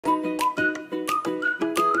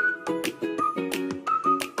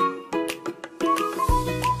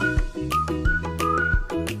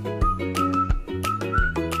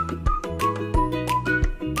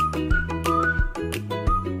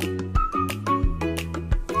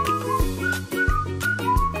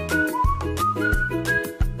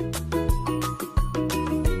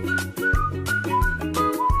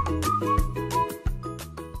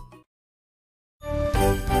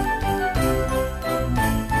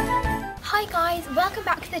Welcome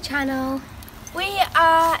back to the channel.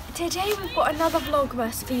 Today we've got another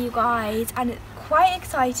Vlogmas for you guys and it's quite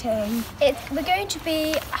exciting. We're going to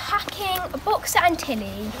be hacking Boxer and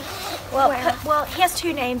Tilly. Well, he has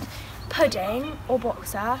two names, Pudding or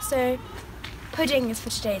Boxer. So Pudding is for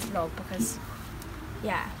today's vlog because,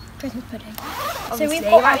 yeah. Christmas pudding. Obviously, so we've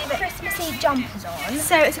got our Christmassy jumpers on.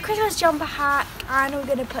 So it's a Christmas jumper hack and we're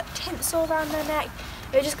going to put tinsel around their neck.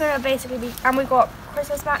 We're just going to basically be, and we've got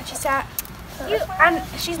Christmas matchy set. And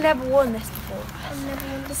she's never worn this before.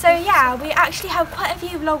 So yeah, we actually have quite a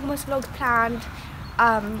few Vlogmas vlogs planned.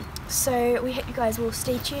 So we hope you guys will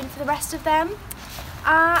stay tuned for the rest of them.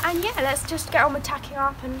 And yeah, let's just get on with tacking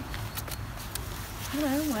up and I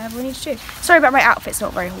don't know, whatever we need to do. Sorry about my outfit, it's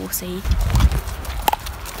not very horsey.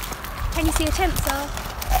 Can you see a tinsel?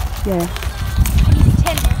 Yeah. Can you see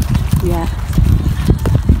tin? Yeah.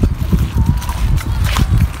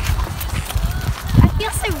 I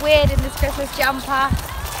feel so weird in this Christmas jumper.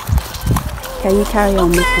 Okay, you carry on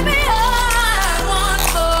with it.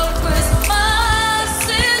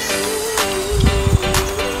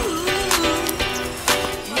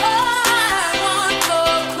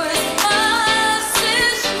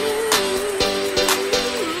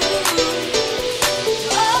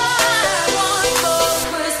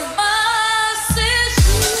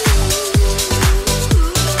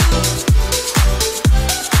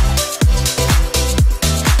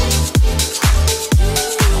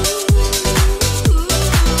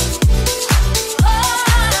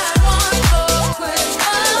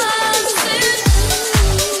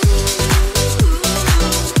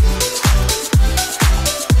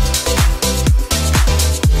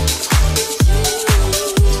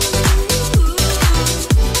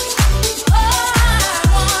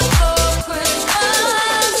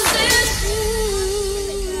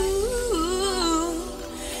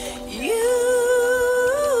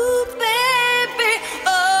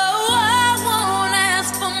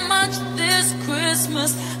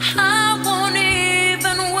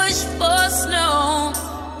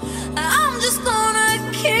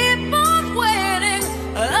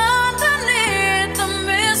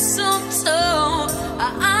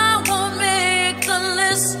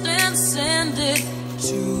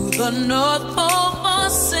 The North Pole for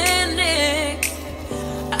scenic.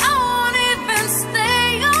 I won't even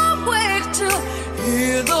stay awake to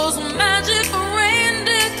hear those magic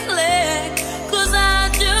reindeer click, 'cause I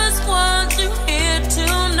just want you here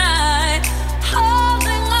tonight,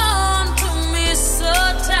 holding on to me so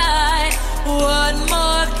tight. What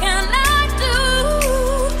more can I do?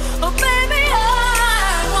 Oh baby,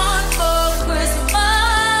 I want for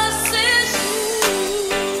Christmas is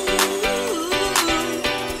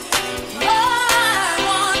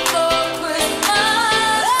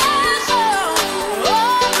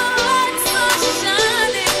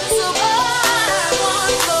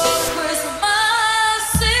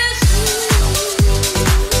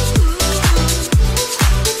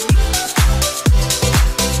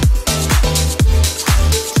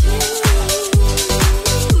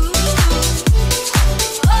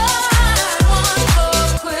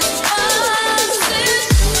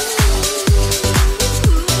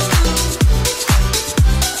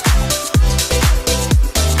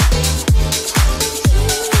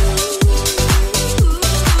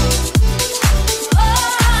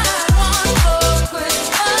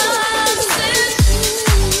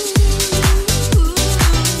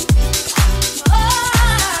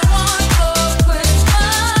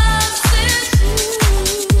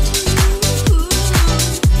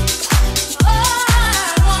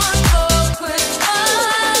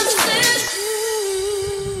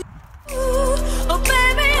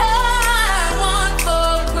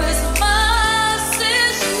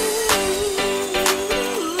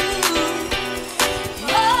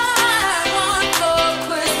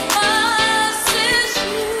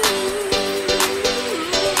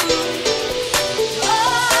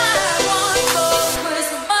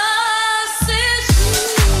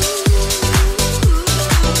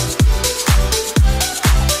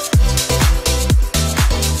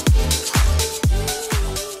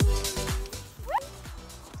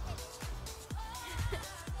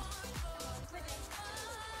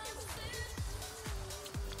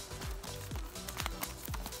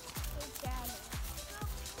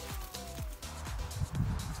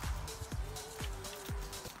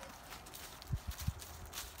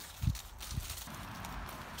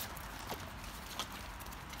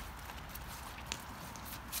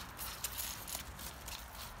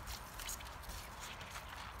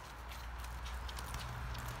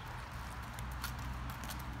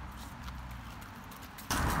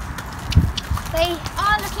They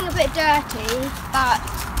are looking a bit dirty, but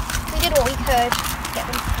We did what we could to get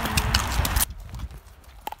them to come.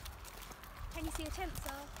 Can you see the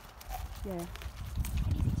tinsel? Yeah.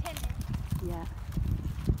 Can you see tin? Yeah.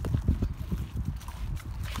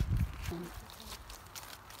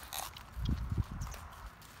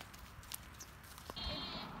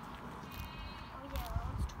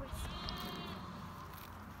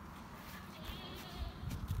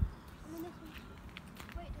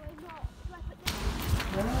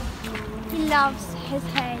 He loves his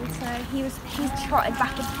hay, so he's trotted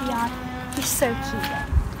back into the yard. He's so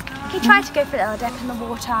cute. He tried to go for a little dip in the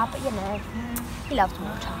water, but you know, he loves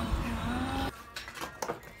water.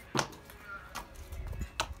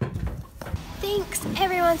 Thanks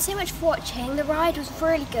everyone so much for watching. The ride was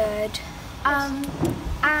really good.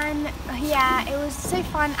 And yeah, it was so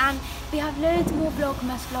fun, and we have loads more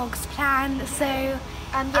Vlogmas vlogs planned. So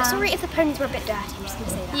yeah, sorry if the ponies were a bit dirty. I'm just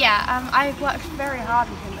gonna say that. yeah, I worked very hard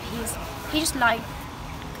with him, but he just like,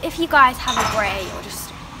 if you guys have a grey or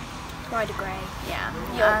just Ride a grey.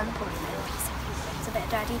 yeah, Probably it's a bit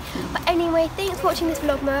dirty. But anyway, thanks for watching this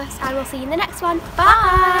Vlogmas, and we'll see you in the next one.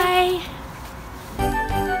 Bye.